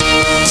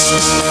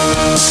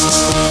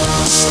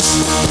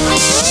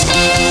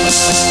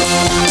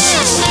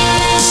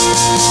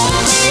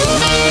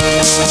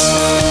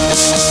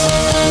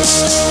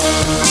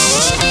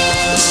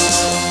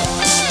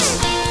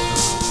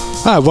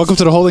Hi, welcome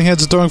to the Holding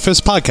Hands and Throwing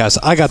Fists podcast.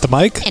 I got the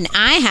mic. And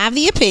I have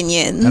the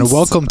opinions. And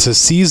welcome to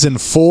season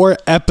 4,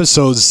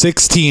 episode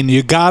 16.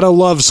 You gotta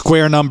love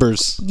square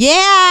numbers.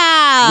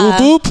 Yeah.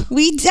 Whoop whoop.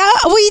 We do.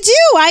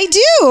 I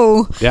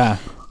do. Yeah.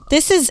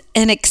 This is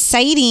an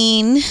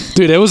exciting...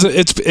 Dude,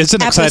 it's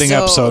an exciting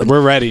episode.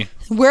 We're ready.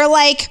 We're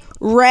like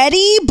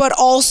ready, but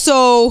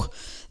also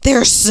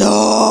there's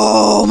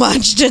so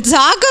much to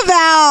talk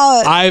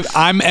about.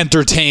 I'm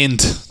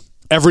entertained.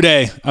 Every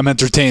day, I'm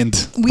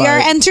entertained. We are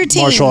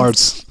entertained. Martial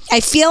arts.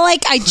 I feel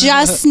like I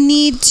just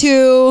need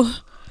to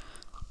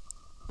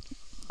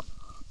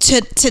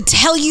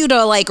tell you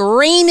to like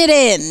rein it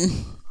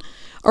in,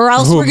 or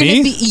else we're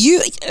gonna be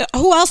you.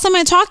 Who else am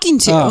I talking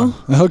to? Oh,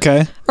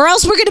 okay. Or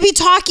else we're gonna be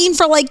talking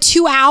for like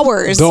 2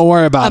 hours. Don't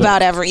worry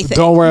about everything.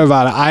 Don't worry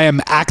about it. I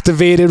am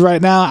activated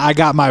right now. I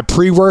got my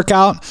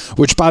pre-workout,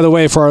 which, by the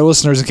way, for our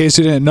listeners, in case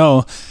you didn't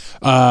know,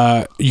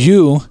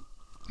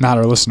 not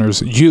our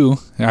listeners, you,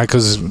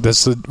 because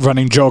this is a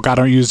running joke, I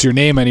don't use your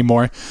name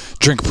anymore,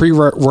 drink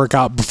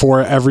pre-workout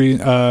before every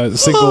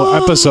single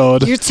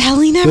episode. You're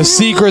telling everyone. The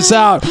secret's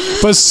out.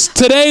 But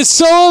today,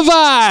 so have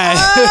I.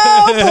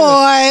 Oh,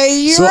 boy.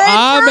 You're so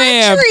I'm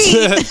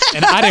amped.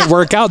 And I didn't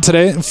work out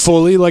today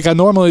fully like I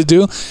normally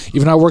do,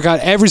 even though I work out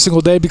every single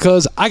day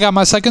because I got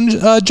my second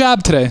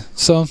jab today.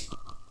 So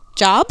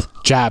Jab.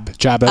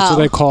 That's what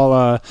they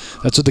call,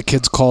 that's what the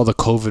kids call the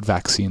COVID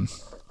vaccine.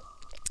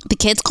 The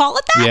kids call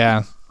it that?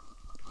 Yeah.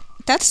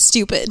 That's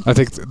stupid. I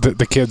think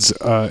the kids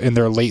in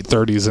their late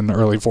 30s and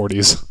early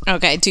 40s.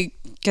 Okay,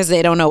 because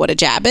they don't know what a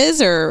jab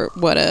is or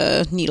what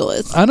a needle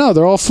is. I know,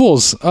 they're all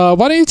fools. Why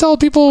don't you tell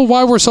people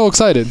why we're so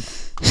excited?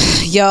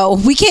 Yo,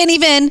 we can't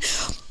even...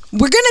 I'm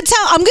going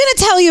to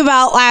tell you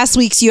about last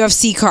week's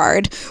UFC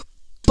card,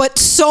 but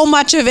so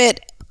much of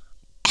it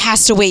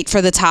has to wait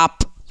for the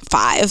top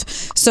 5.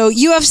 So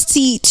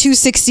UFC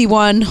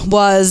 261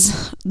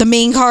 was... The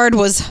main card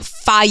was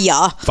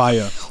fire.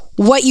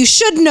 What you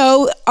should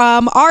know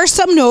are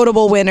some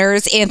notable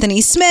winners.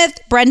 Anthony Smith,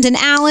 Brendan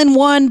Allen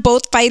won.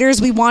 Both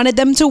fighters we wanted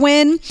them to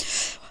win.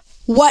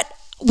 What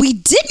we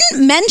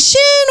didn't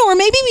mention, or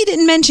maybe we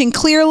didn't mention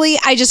clearly,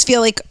 I just feel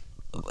like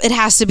it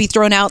has to be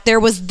thrown out there,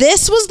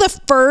 this was the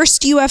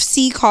first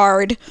UFC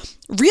card,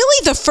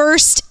 really the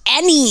first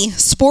any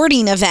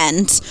sporting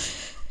event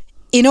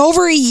in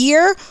over a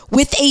year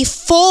with a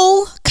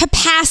full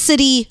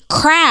capacity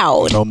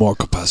crowd. No more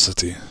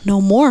capacity.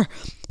 No more.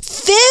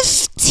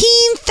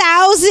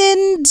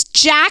 15,000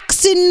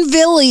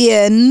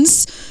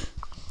 Jacksonvillians.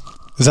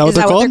 Is that what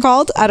they're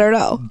called? I don't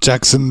know.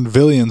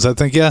 Jacksonvillians, I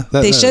think, yeah.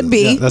 They should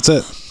be. Yeah, that's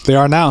it. They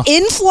are now.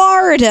 In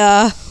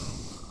Florida,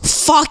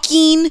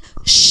 fucking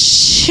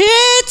shithoused.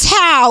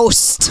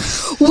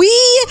 We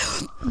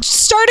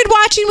started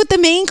watching with the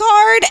main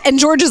card, and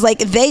George is like,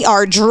 they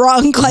are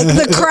drunk. Like,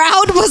 the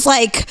crowd was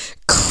like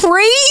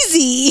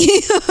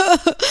crazy.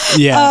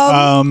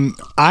 Yeah.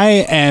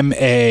 I am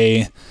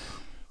a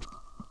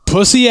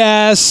pussy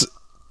ass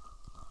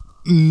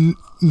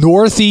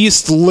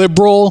Northeast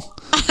liberal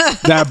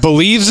that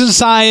believes in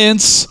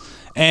science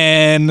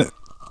and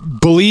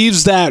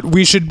believes that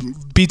we should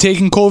be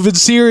taking COVID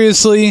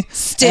seriously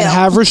and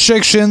have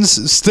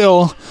restrictions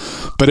still.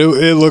 But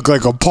it looked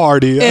like a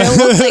party. It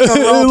looked like a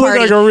real It looked party.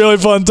 like a really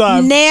fun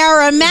time.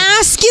 Ne'er a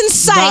mask in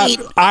sight.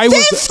 I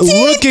was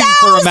looking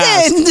for a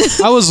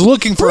mask. I was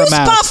looking for Bruce a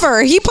mask.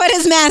 Buffer, he put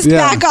his mask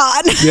back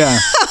on. Yeah,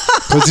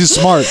 because he's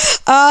smart.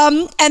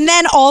 And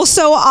then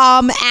also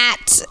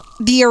at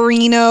the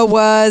arena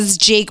was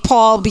Jake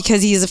Paul,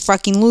 because he's a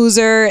fucking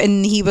loser,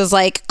 and he was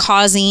like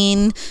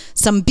causing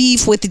some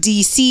beef with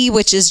DC,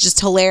 which is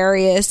just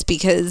hilarious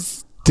because...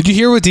 Did you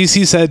hear what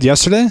DC said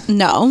yesterday?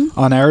 No.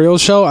 On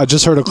Ariel's show? I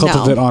just heard a clip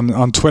of it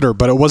on Twitter,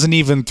 but it wasn't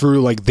even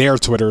through like their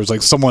Twitter. It was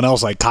like someone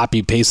else like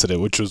copy pasted it,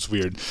 which was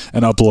weird,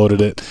 and uploaded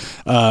it.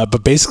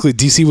 But basically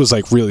DC was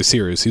like really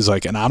serious. He's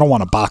like, and I don't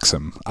want to box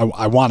him.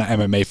 I want an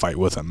MMA fight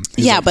with him.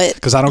 He's yeah, like, but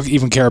because I don't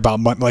even care about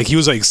money. Like he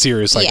was like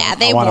serious. Like yeah,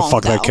 they I want to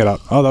fuck that kid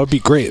up. Oh, that would be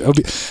great. That would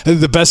be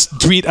the best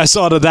tweet I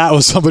saw to that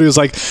was somebody was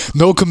like,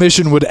 no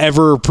commission would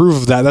ever approve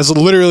of that. That's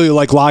literally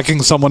like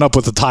locking someone up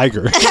with a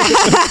tiger.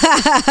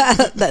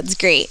 That's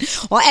great.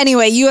 Well,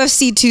 anyway,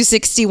 UFC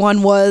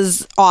 261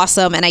 was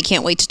awesome, and I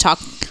can't wait to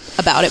talk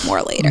about it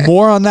more later.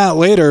 More on that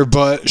later,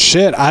 but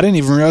shit, I didn't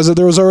even realize that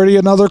there was already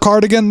another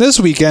card again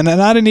this weekend,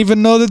 and I didn't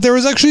even know that there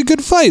was actually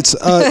good fights.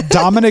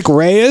 Dominic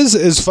Reyes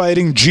is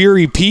fighting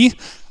Jiri P,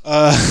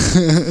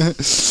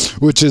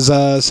 which is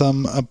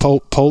some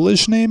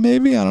Polish name,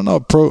 maybe? I don't know.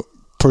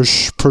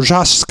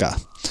 Prochaska.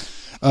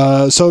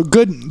 So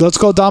good. Let's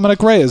go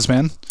Dominic Reyes,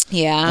 man.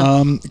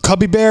 Yeah.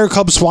 Cubby Bear,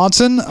 Cub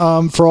Swanson,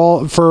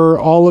 for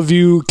all of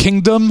you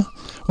Kingdom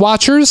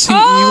watchers. He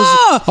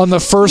was on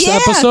the first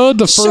episode,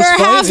 the first fight.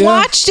 Have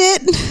watched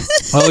it.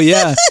 Oh,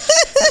 yeah.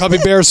 Cubby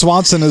Bear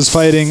Swanson is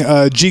fighting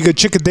Giga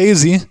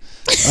Chikadeze.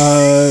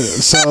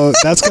 So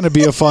that's going to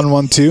be a fun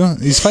one too.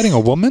 He's fighting a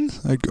woman,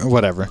 like,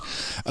 whatever.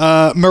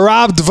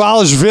 Merab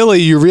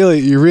Dvalishvili, you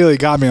really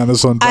got me on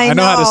this one. I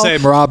know how to say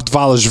Merab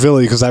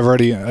Dvalishvili because I've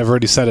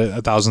already said it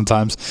 1,000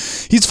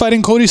 times. He's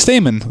fighting Cody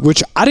Stamann,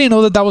 which I didn't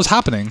know that was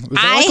happening. Was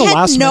I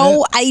had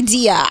no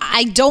idea.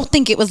 I don't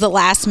think it was the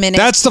last minute.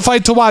 That's the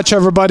fight to watch,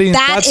 everybody.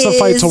 That's the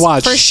fight to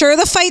watch. For sure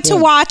the fight to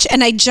watch.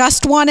 And I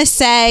just want to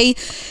say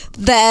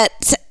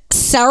that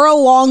Sarah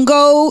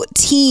Longo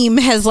team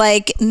has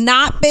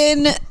not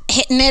been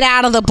hitting it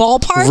out of the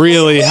ballpark.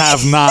 Really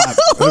have not.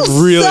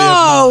 Really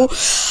have not.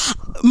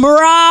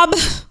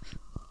 Merab,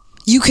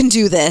 you can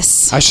do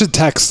this. I should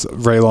text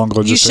Ray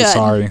Longo just say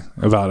sorry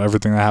about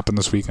everything that happened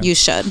this weekend. You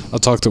should. We'll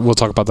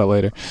talk about that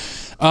later.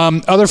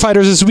 Other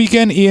fighters this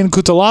weekend: Ian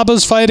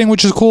Kutalaba's fighting,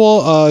 which is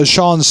cool.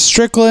 Sean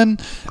Strickland,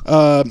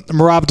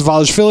 Merab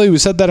Dvalishvili. We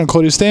said that, and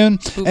Cody Stamann.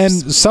 Oops.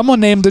 And someone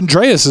named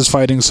Andreas is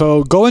fighting.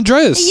 So go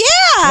Andreas.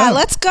 Yeah.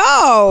 Let's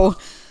go.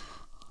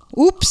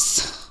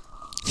 Oops.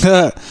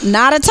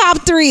 Not a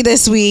top 3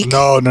 this week.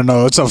 No.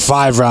 It's a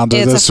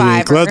 5-rounder this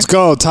week. Let's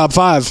go. Top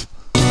 5.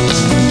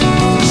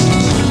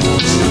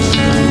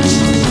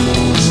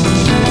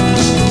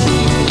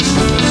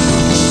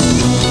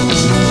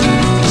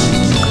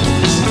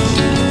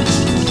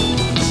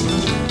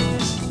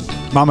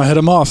 Mama, hit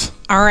him off.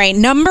 All right.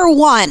 Number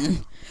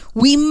 1,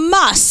 we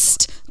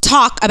must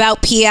talk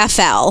about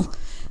PFL,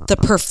 the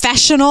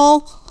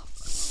Professional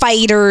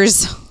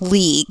Fighters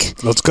League.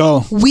 Let's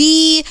go.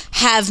 We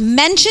have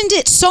mentioned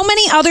it so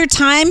many other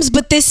times,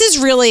 but this is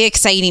really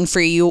exciting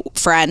for you,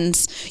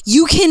 friends.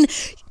 You can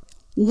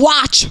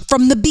watch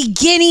from the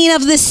beginning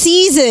of the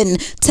season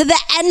to the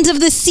end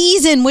of the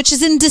season, which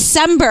is in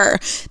December.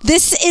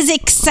 This is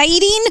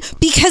exciting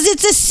because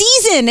it's a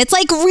season. It's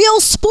like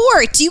real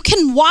sports. You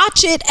can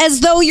watch it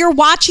as though you're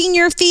watching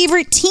your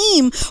favorite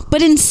team,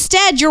 but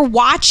instead you're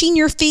watching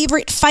your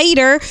favorite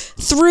fighter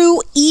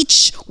through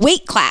each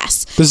weight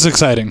class. This is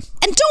exciting.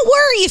 And don't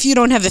worry if you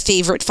don't have a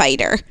favorite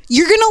fighter.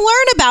 You're going to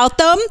learn about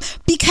them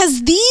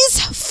because these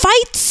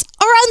fights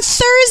are on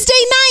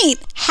Thursday night.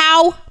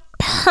 How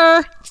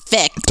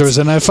perfect.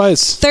 Thursday night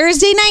fights.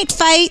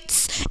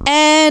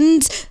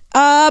 And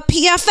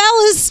PFL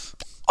has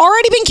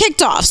already been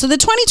kicked off. So the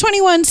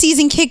 2021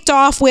 season kicked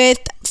off with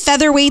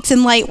featherweights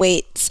and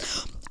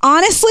lightweights.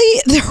 Honestly,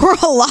 there were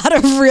a lot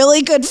of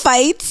really good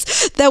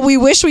fights that we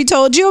wish we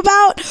told you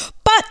about,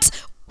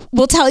 but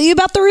we'll tell you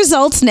about the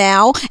results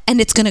now,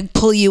 and it's going to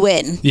pull you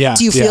in. Yeah.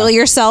 Do you feel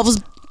yourselves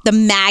the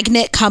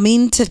magnet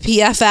coming to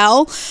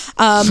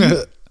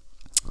PFL?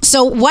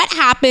 So what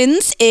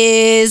happens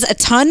is a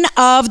ton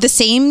of the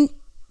same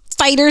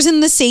fighters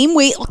in the same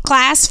weight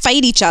class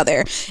fight each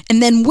other.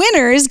 And then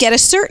winners get a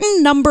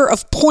certain number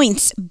of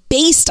points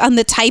based on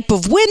the type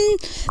of win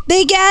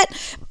they get,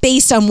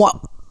 based on what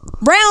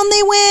round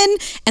they win.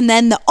 And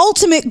then the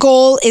ultimate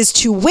goal is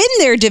to win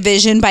their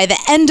division by the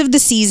end of the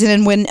season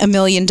and win $1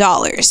 million.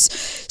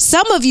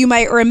 Some of you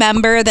might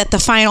remember that the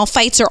final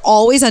fights are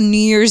always on New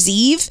Year's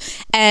Eve.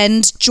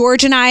 And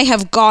George and I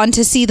have gone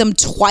to see them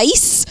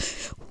twice.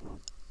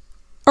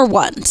 Or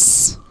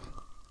once.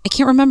 I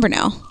can't remember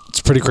now.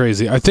 It's pretty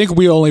crazy. I think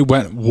we only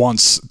went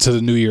once to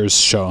the New Year's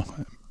show,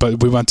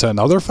 but we went to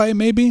another fight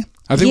maybe?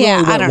 I think we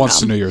only went once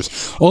to New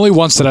Year's. Only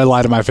once did I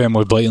lie to my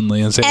family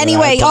blatantly and say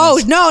anyway,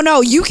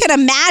 no. You can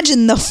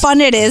imagine the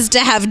fun it is to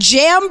have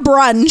jam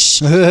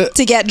brunch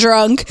to get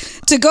drunk,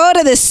 to go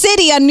to the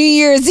city on New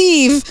Year's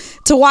Eve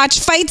to watch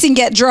fights and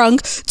get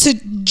drunk, to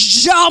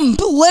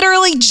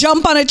literally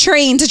jump on a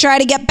train to try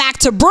to get back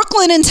to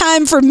Brooklyn in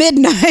time for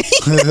midnight.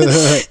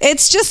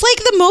 It's just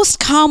like the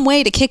most calm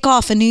way to kick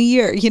off a new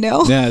year, you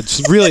know? Yeah,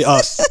 it's really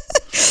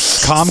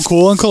us. Calm,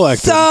 cool, and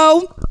collected.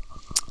 So,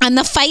 on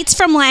the fights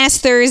from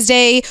last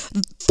Thursday,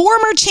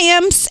 former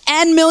champs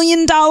and $1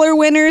 million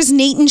winners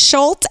Nathan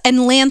Schultz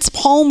and Lance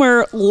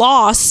Palmer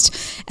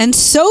lost, and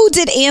so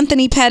did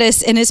Anthony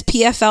Pettis in his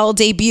PFL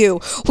debut,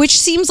 which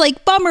seems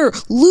like bummer,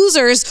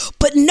 losers,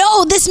 but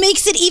no, this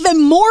makes it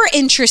even more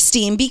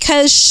interesting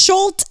because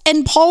Schultz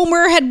and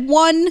Palmer had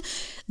won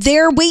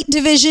their weight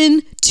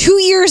division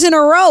 2 years in a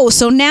row,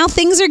 so now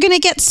things are going to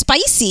get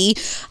spicy,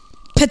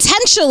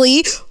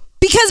 potentially.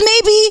 Because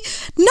maybe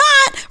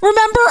not.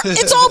 Remember,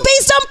 it's all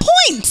based on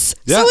points.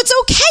 Yeah. So it's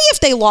okay if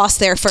they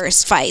lost their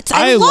first fights.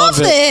 I love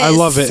this. I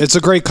love it. It's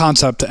a great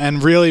concept.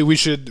 And really, we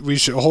should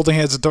holding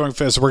hands and throwing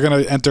fists. We're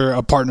going to enter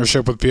a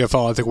partnership with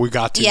PFL. I think we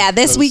got to. Yeah,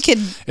 this we could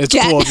It's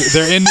cool.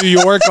 They're in New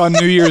York on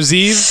New Year's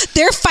Eve.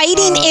 They're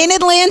fighting in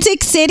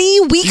Atlantic City.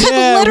 We could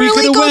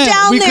literally go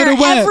down there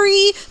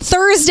every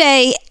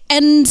Thursday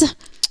and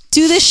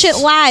do this shit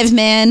live,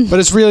 man. But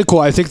it's really cool.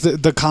 I think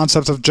the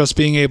concept of just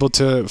being able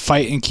to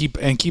fight and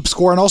keep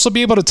score, and also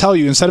be able to tell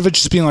you, instead of it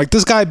just being like,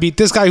 this guy beat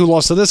this guy who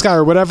lost to this guy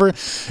or whatever,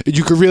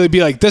 you could really be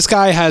like, this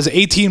guy has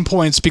 18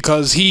 points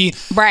because he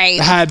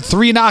had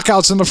 3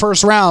 knockouts in the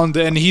first round,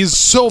 and he's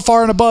so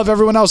far and above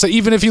everyone else that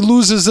even if he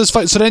loses this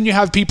fight, so then you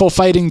have people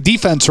fighting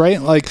defense, right?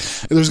 Like,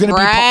 there's going to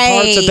be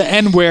parts at the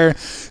end where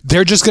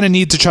they're just going to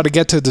need to try to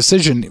get to a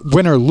decision,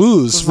 win or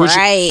lose, which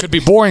could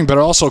be boring, but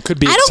also could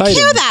be exciting. I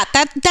don't care that.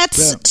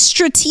 That's it's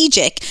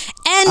strategic.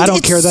 And I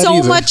don't care that so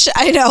either. much,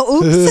 I know.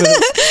 Oops.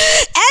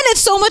 And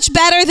it's so much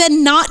better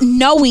than not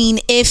knowing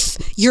if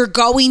you're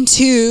going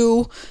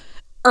to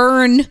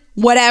earn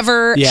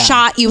whatever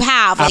shot you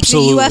have. Like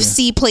Absolutely. the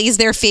UFC plays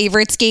their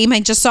favorites game. I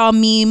just saw a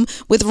meme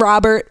with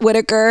Robert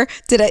Whittaker.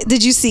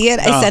 Did you see it?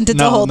 I sent it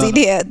to Holding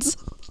Hands.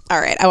 All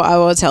right, I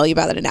will tell you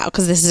about it now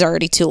because this is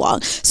already too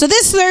long. So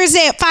this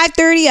Thursday at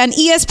 5:30 on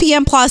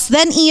ESPN Plus,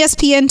 then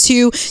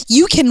ESPN2,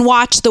 you can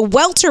watch the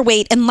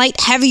welterweight and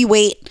light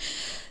heavyweight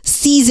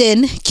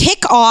season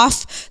kick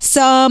off.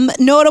 Some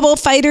notable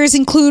fighters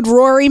include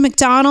Rory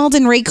McDonald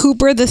and Ray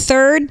Cooper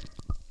III.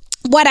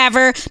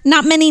 Whatever,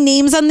 not many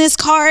names on this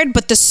card,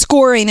 but the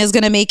scoring is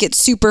going to make it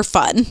super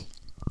fun.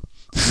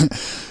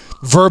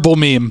 Verbal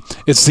meme.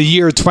 It's the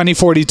year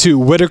 2042.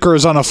 Whittaker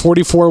is on a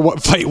 44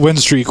 fight win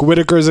streak.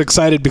 Whittaker is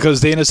excited because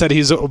Dana said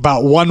he's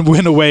about one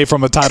win away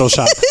from a title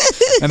shot.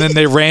 And then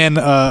they ran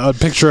a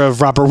picture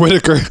of Robert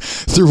Whittaker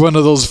through one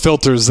of those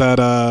filters that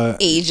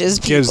ages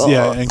gives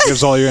people. and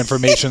gives all your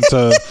information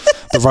to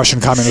the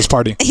Russian Communist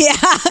Party. Yeah.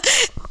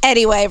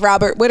 Anyway,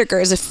 Robert Whittaker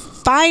is a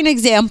fine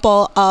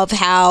example of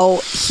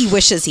how he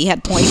wishes he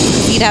had points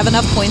because he'd have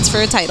enough points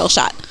for a title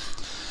shot.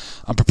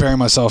 I'm preparing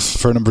myself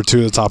for number 2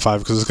 of the top 5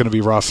 because it's going to be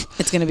rough.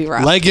 It's going to be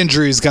rough. Leg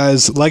injuries,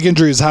 guys. Leg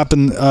injuries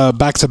happened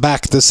back to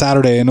back this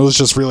Saturday, and it was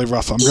just really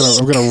rough. I'm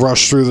gonna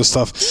rush through this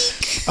stuff.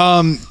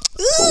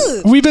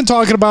 We've been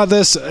talking about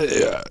this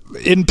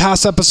in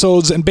past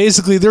episodes, and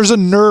basically, there's a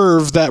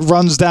nerve that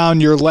runs down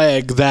your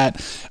leg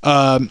that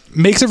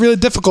makes it really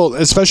difficult,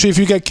 especially if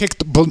you get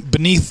kicked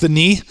beneath the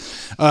knee.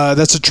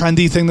 That's a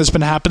trendy thing that's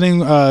been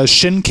happening.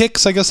 Shin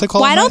kicks, I guess they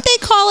call it. Why don't they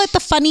call it the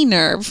funny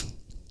nerve?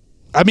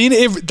 I mean,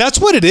 that's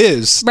what it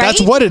is. Right?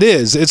 That's what it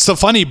is. It's the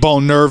funny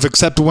bone nerve,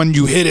 except when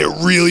you hit it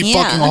really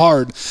fucking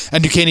hard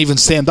and you can't even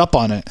stand up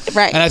on it.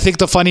 Right. And I think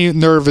the funny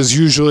nerve is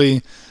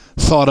usually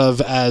thought of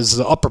as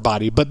the upper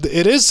body, but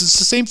it's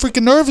the same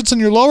freaking nerve. It's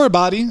in your lower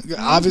body,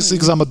 obviously,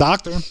 because I'm a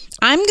doctor.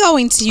 I'm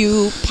going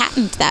to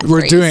patent that We're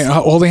phrase. doing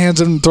holding hands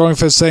and throwing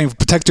fists, saying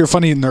protect your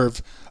funny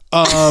nerve.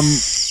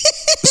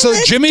 So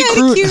Jimmy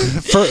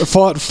Crute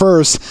fought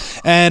first,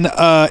 and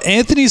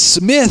Anthony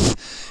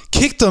Smith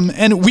kicked him,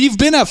 and we've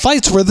been at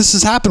fights where this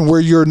has happened,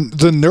 where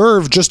the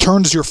nerve just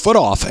turns your foot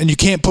off and you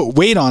can't put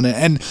weight on it,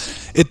 and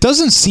it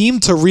doesn't seem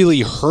to really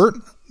hurt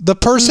the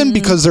person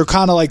because they're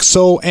kind of like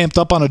so amped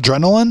up on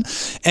adrenaline,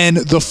 and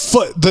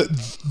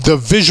the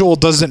visual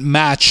doesn't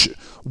match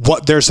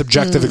what their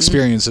subjective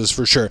experience is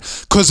for sure,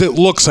 because it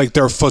looks like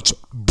their foot's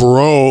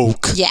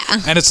broke. Yeah.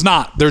 And it's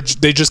not.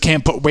 They just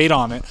can't put weight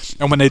on it,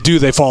 and when they do,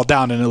 they fall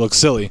down and it looks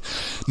silly.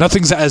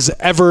 Nothing's as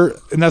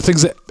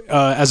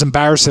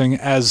embarrassing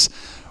as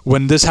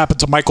when this happened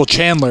to Michael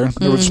Chandler,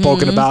 that we've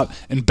spoken about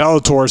in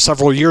Bellator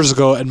several years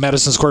ago at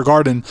Madison Square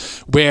Garden,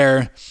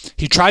 where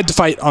he tried to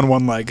fight on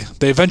one leg.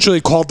 They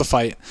eventually called the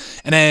fight.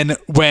 And then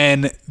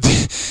when,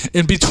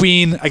 in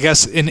between, I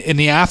guess, in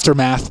the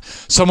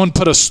aftermath, someone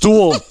put a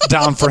stool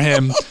down for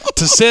him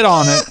to sit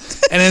on it,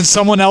 and then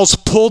someone else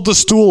pulled the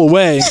stool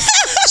away.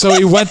 So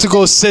he went to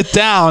go sit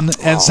down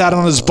and sat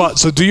on his butt.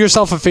 So do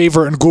yourself a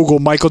favor and Google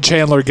Michael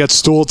Chandler gets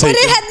stool taken. But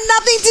it had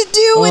nothing to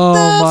do with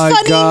the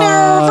funny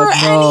nerve or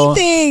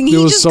anything. He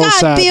just got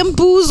sad.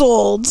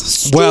 Bamboozled.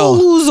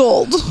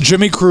 Stoolzoozled.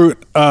 Jimmy Crute,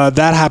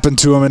 that happened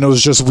to him, and it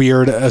was just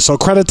weird. So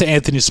credit to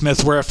Anthony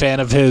Smith. We're a fan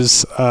of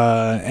his,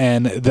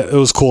 and it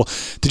was cool.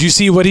 Did you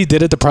see what he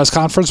did at the press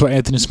conference, what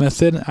Anthony Smith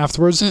did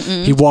afterwards?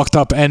 He walked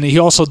up, and he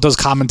also does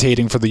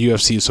commentating for the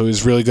UFC, so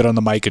he's really good on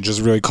the mic and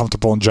just really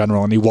comfortable in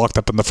general. And he walked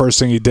up, and the first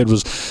thing he did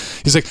was,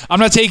 he's like, I'm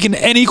not taking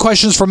any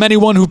questions from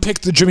anyone who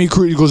picked the Jimmy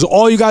Crute. He goes,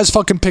 all you guys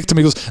fucking picked him.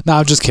 He goes, nah,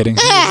 I'm just kidding.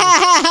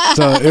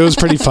 So it was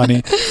pretty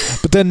funny.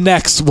 But then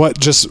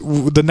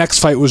the next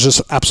fight was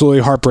just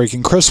absolutely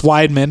heartbreaking. Chris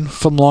Weidman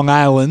from Long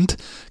Island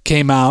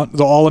came out,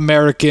 the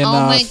All-American oh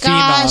my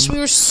gosh, phenom. we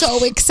were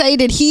so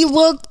excited. He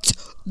looked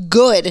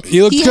good.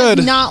 He looked good.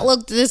 Had not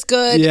looked this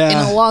good in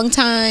a long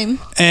time.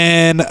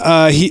 And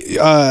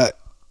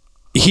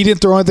he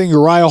didn't throw anything.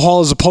 Uriah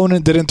Hall, his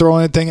opponent, didn't throw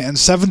anything. And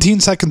 17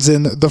 seconds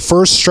in, the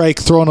first strike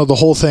thrown of the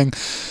whole thing,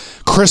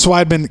 Chris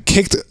Weidman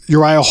kicked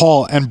Uriah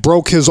Hall and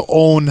broke his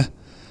own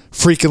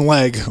freaking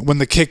leg when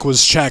the kick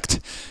was checked.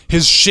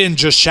 His shin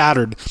just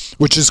shattered,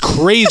 which is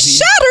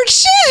crazy.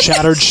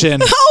 Shattered shin.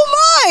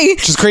 Oh my!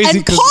 Which is crazy.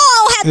 And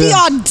Paul had the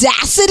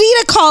audacity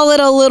to call it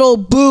a little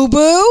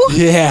boo-boo.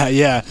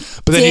 Yeah.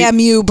 But then damn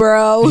you,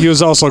 bro. He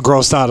was also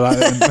grossed out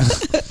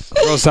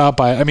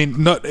by it. I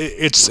mean, no,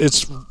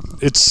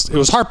 it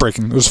was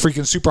heartbreaking. It was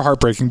freaking super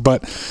heartbreaking.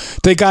 But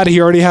thank God he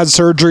already had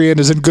surgery and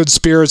is in good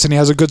spirits, and he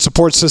has a good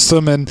support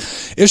system, and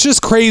it's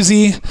just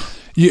crazy.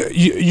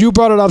 You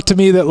brought it up to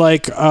me that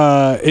like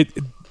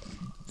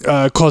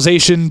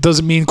causation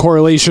doesn't mean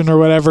correlation or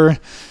whatever.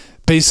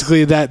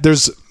 Basically, that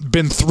there's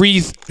been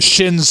 3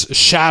 shins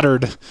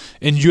shattered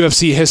in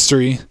UFC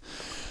history.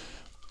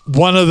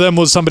 One of them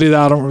was somebody that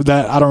I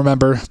don't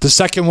remember. The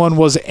second one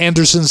was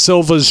Anderson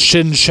Silva's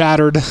shin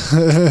shattered.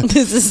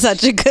 This is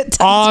such a good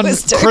tongue on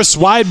twister. Chris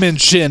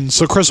Weidman's shin.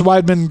 So Chris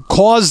Weidman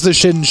caused the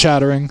shin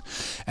shattering.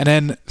 And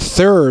then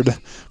third,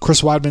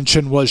 Chris Weidman's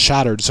shin was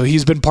shattered. So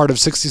he's been part of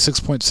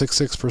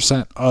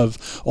 66.66%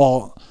 of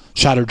all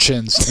shattered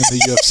shins in the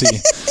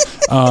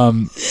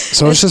UFC.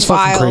 So it's just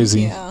wild, fucking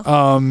crazy.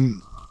 Yeah.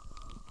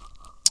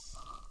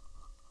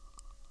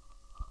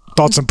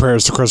 Thoughts and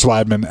prayers to Chris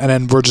Weidman, and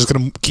then we're just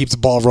going to keep the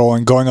ball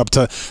rolling, going up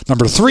to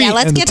number 3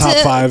 in the top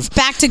 5.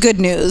 Back to good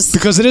news.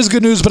 Because it is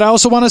good news, but I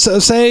also want to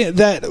say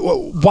that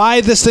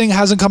why this thing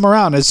hasn't come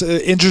around. It's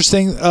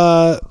interesting,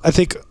 I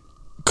think,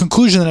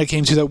 conclusion that I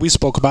came to that we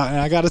spoke about, and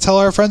I got to tell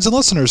our friends and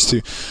listeners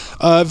too.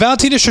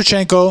 Valentina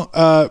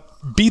Shevchenko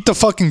beat the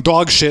fucking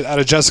dog shit out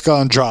of Jessica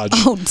Andrade.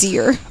 Oh,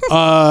 dear.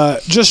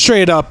 Just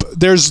straight up,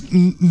 there's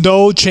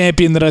no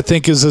champion that I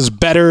think is as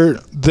better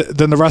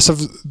than the rest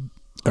of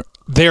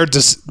their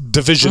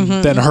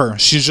division than her.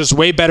 She's just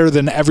way better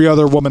than every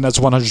other woman that's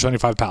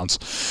 125 pounds.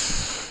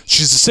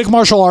 She's a sick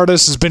martial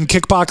artist, has been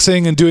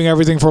kickboxing and doing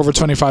everything for over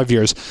 25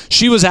 years.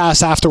 She was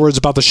asked afterwards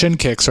about the shin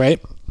kicks,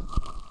 right?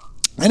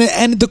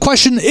 And the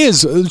question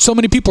is, so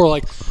many people are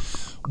like,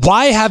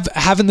 why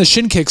haven't the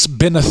shin kicks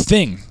been a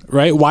thing,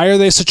 right? Why are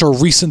they such a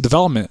recent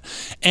development?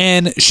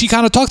 And she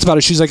kind of talked about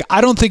it. She's like,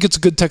 I don't think it's a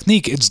good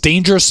technique. It's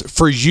dangerous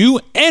for you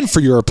and for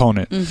your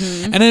opponent.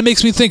 And then it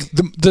makes me think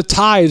the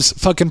Thais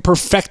fucking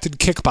perfected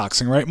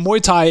kickboxing, right?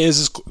 Muay Thai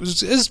is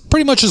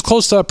pretty much as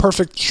close to a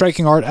perfect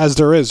striking art as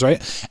there is,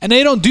 right? And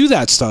they don't do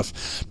that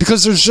stuff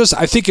because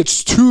I think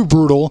it's too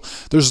brutal.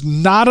 There's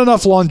not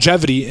enough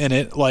longevity in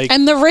it.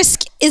 And the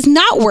risk is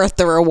not worth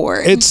the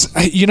reward. It's,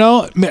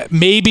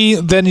 maybe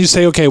then you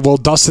say, okay, well,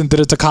 Dustin did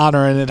it to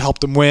Conor and it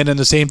helped him win, and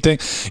the same thing.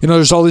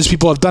 There's all these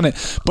people who have done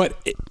it. But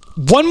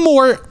one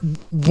more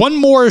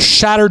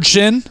shattered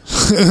shin.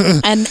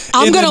 And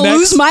I'm going to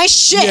lose my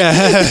shit.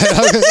 Yeah.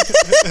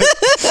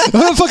 I'm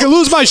going to fucking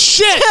lose my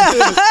shit.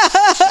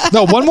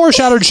 No, one more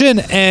shattered shin,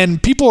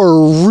 and people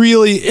are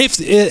really,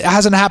 if it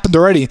hasn't happened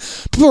already,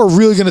 people are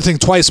really going to think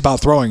twice about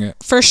throwing it.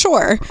 For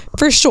sure.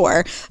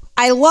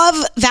 I love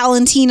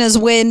Valentina's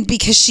win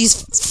because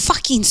she's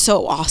fucking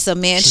so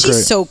awesome, man.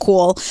 She's so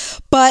cool.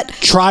 But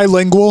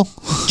trilingual,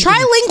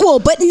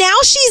 but now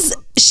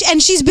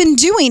she's been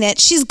doing it.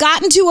 She's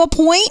gotten to a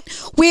point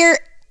where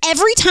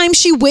every time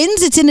she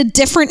wins, it's in a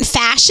different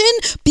fashion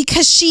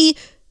because she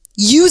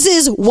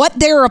uses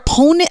what her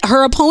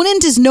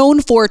opponent is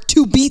known for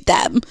to beat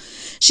them.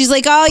 She's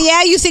like, oh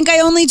yeah, you think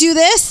I only do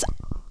this?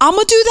 I'm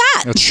gonna do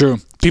that. That's true.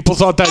 People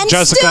thought that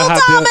Jessica had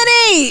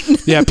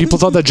dominate. People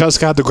thought that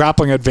Jessica had the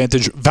grappling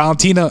advantage.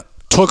 Valentina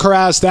took her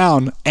ass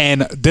down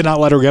and did not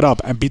let her get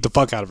up and beat the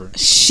fuck out of her.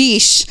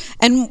 Sheesh.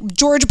 And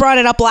George brought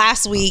it up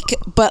last week,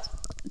 but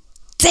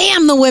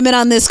damn, the women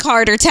on this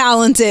card are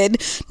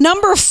talented.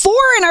 Number 4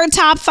 in our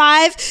top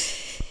 5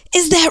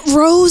 is that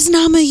Rose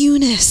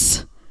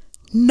Namajunas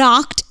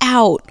knocked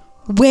out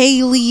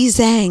Weili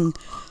Zhang.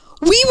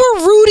 We were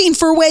rooting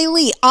for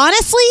Weili.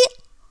 Honestly,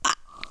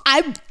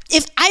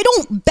 if I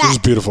don't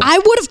bet, I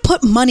would have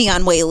put money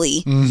on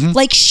Weili.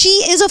 Like, she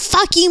is a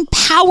fucking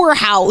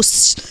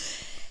powerhouse.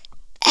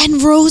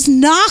 And Rose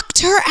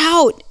knocked her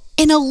out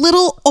in a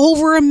little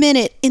over a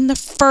minute in the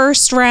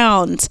first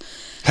round.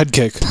 Head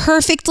kick.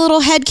 Perfect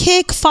little head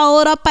kick,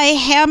 followed up by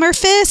hammer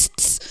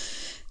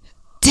fists.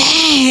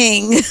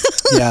 Dang.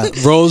 Yeah,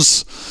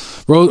 Rose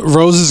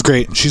is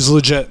great. She's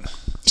legit.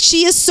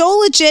 She is so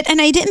legit, and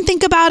I didn't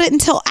think about it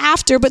until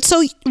after. But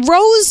so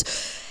Rose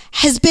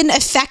has been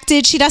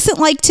affected. She doesn't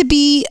like to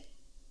be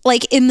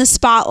in the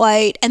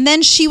spotlight. And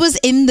then she was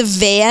in the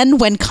van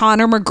when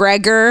Conor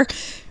McGregor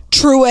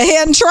threw a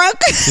hand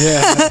truck.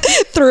 Yeah.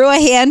 Threw a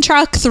hand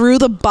truck through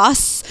the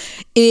bus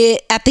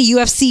at the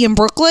UFC in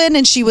Brooklyn,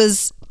 and she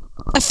was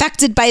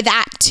affected by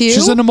that too.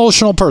 She's an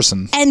emotional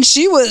person. And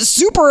she was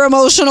super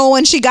emotional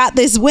when she got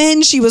this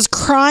win. She was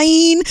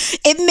crying.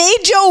 It made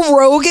Joe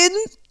Rogan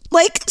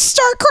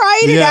start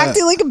crying and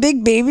acting like a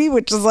big baby,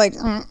 which is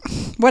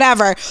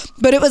whatever.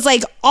 But it was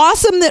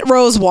awesome that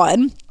Rose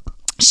won.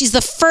 She's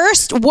the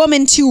first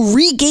woman to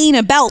regain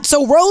a belt.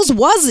 So Rose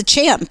was a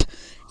champ.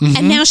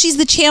 And now she's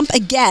the champ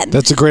again.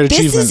 That's a great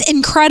achievement. This is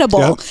incredible.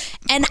 Yep.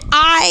 And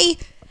I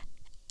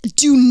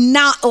do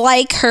not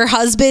like her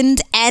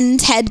husband and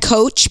head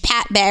coach,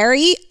 Pat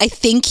Barry. I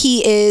think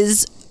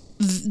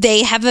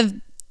they have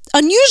an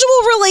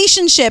unusual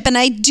relationship, and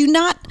I do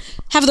not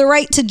have the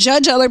right to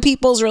judge other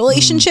people's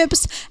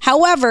relationships.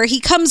 However, he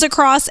comes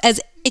across as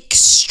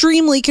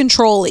extremely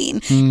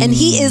controlling, and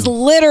he is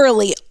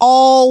literally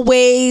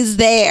always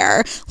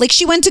there.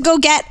 She went to go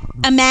get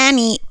a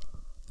Manny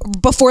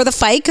before the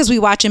fight because we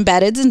watch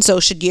Embedded, and so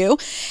should you.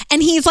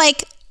 And he's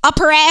up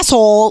her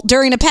asshole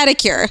during a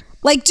pedicure.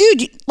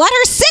 Dude, let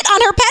her sit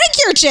on her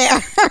pedicure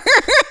chair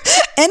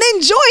and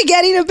enjoy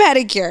getting a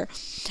pedicure.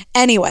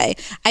 Anyway,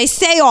 I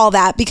say all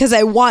that because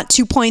I want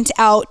to point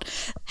out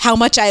how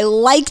much I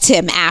liked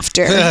him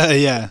after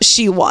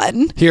she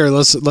won. Here,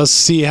 let's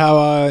see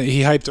how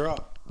he hyped her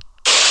up.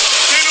 Couldn't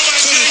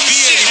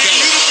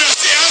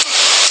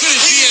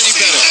be any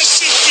better.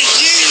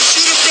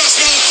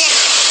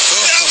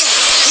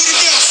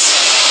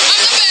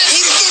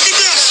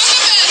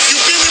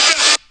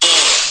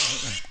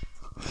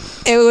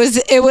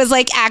 It was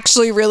like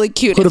actually really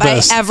cute. Who the If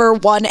best? I ever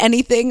won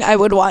anything, I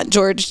would want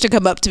George to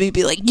come up to me and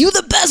be like, "You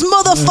the best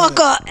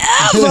motherfucker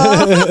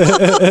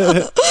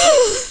ever."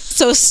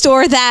 So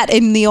store that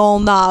in the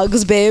old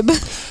nogs, babe.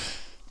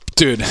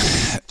 Dude,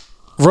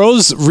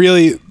 Rose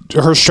really,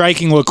 her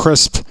striking looked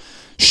crisp.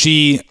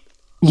 She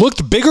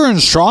looked bigger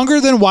and stronger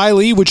than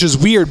Wiley, which is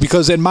weird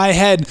because in my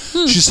head,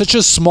 she's such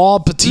a small,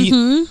 petite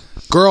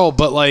girl,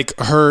 but like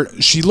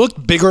she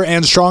looked bigger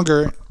and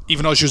stronger,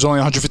 even though she was only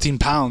 115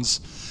 pounds.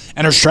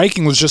 And her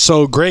striking was just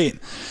so great.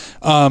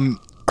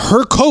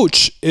 Her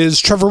coach is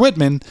Trevor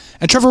Whitman,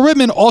 and Trevor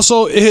Whitman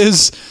also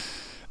is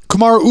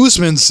Kamaru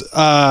Usman's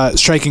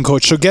striking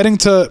coach. So getting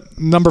to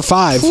number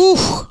 5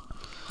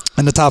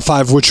 in the top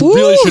 5, which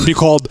really should be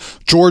called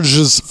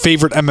George's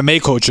favorite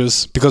MMA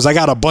coaches, because I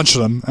got a bunch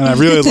of them and I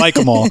really like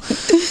them all.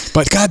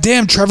 But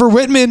goddamn, Trevor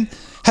Whitman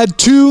had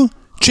 2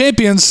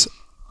 champions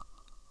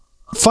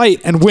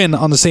fight and win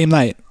on the same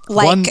night.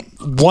 One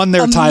won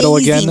their title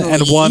again,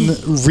 and one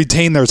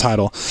retained their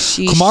title.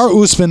 Sheesh.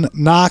 Kamaru Usman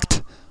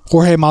knocked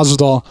Jorge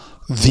Masvidal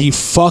the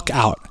fuck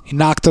out. He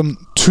knocked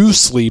him to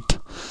sleep.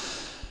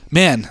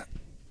 Man,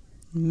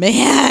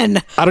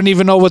 I don't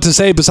even know what to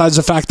say besides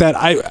the fact that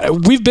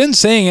we've been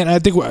saying it. And I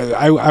think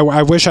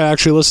I wish I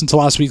actually listened to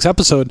last week's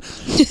episode.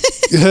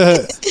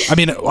 I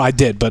mean, I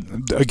did, but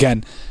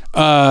again,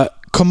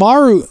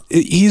 Kamaru,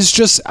 he's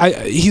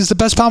the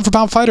best pound for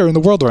pound fighter in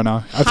the world right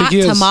now. I think he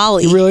is.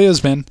 Tamale. He really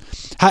is, man.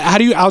 How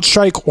do you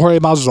outstrike Jorge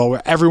Masvidal,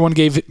 where everyone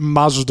gave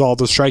Masvidal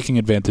the striking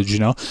advantage, you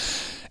know?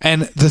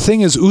 And the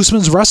thing is,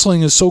 Usman's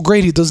wrestling is so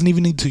great, he doesn't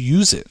even need to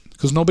use it,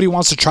 because nobody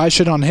wants to try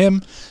shit on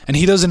him, and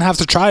he doesn't have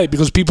to try it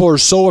because people are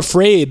so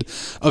afraid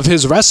of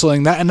his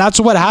wrestling. And that's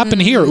what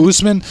happened here.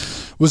 Usman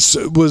was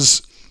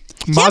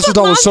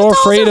Masvidal was so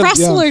afraid of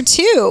wrestler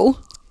too.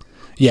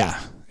 Yeah,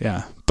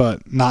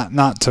 but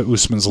not to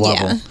Usman's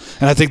level. Yeah.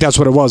 And I think that's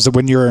what it was. That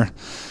when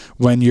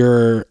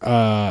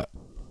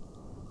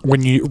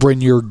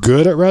you're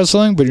good at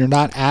wrestling, but you're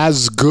not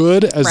as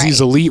good as these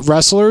elite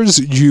wrestlers,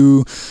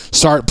 you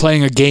start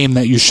playing a game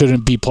that you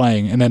shouldn't be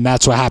playing, and then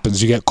that's what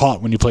happens. You get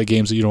caught when you play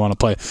games that you don't want to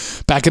play.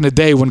 Back in the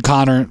day when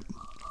Conor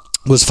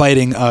was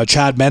fighting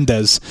Chad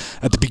Mendes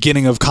at the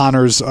beginning of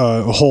Conor's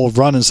whole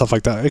run and stuff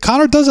like that.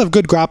 Conor does have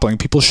good grappling.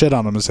 People shit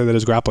on him and say that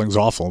his grappling is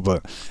awful,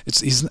 but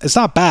it's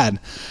not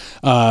bad.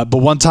 But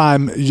one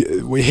time,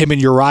 him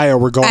and Uriah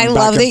were going back and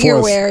forth. I love that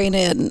you're wearing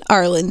an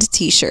Arland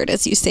t-shirt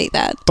as you say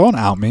that. Don't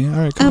out me. All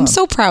right, I'm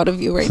so proud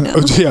of you right now.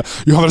 Yeah,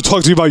 you want me to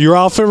talk to you about your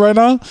outfit right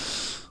now?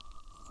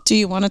 Do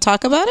you want to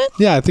talk about it?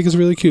 Yeah, I think it's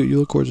really cute. You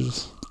look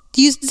gorgeous.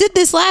 You did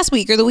this last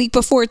week or the week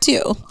before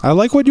too. I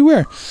like what you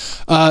wear.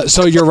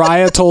 So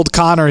Uriah told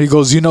Conor, he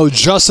goes, "You know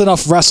just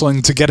enough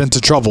wrestling to get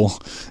into trouble."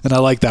 And I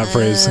like that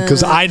phrase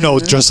because I know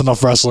just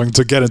enough wrestling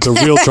to get into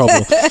real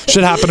trouble.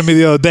 Shit happened to me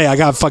the other day. I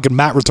got fucking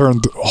mat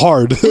returned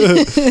hard.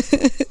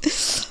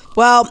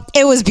 Well,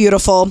 it was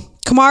beautiful.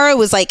 Kamaru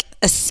was like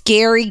a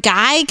scary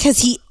guy because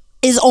he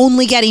is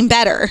only getting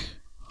better.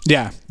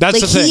 Yeah, that's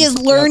like the thing. He is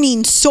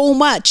learning so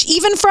much,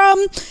 even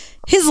from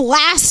his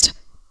last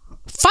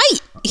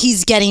fight.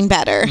 He's getting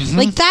better.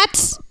 Like,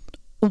 that's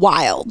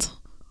wild.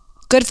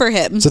 Good for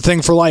him. It's a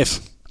thing for life.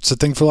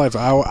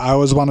 I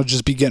always want to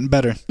just be getting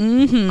better.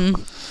 And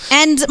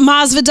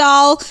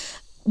Masvidal,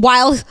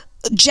 while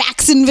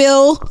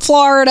Jacksonville,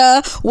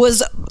 Florida,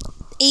 was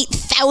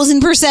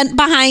 8,000%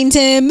 behind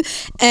him,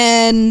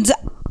 and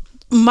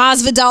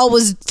Masvidal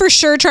was for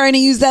sure trying to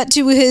use that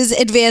to his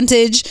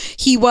advantage.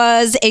 He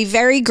was a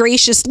very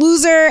gracious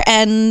loser,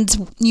 and,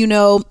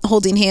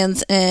 holding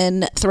hands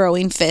and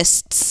throwing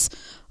fists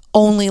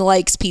only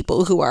likes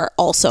people who are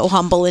also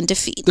humble in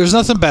defeat. There's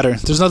nothing better.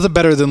 There's nothing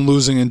better than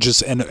losing and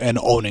just and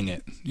owning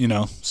it,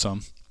 So I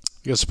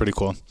guess it's pretty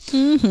cool.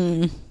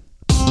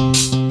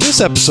 This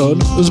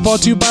episode was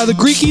brought to you by the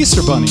Greek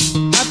Easter Bunny.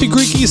 Happy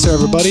Greek Easter,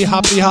 everybody.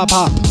 Hoppity hop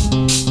hop.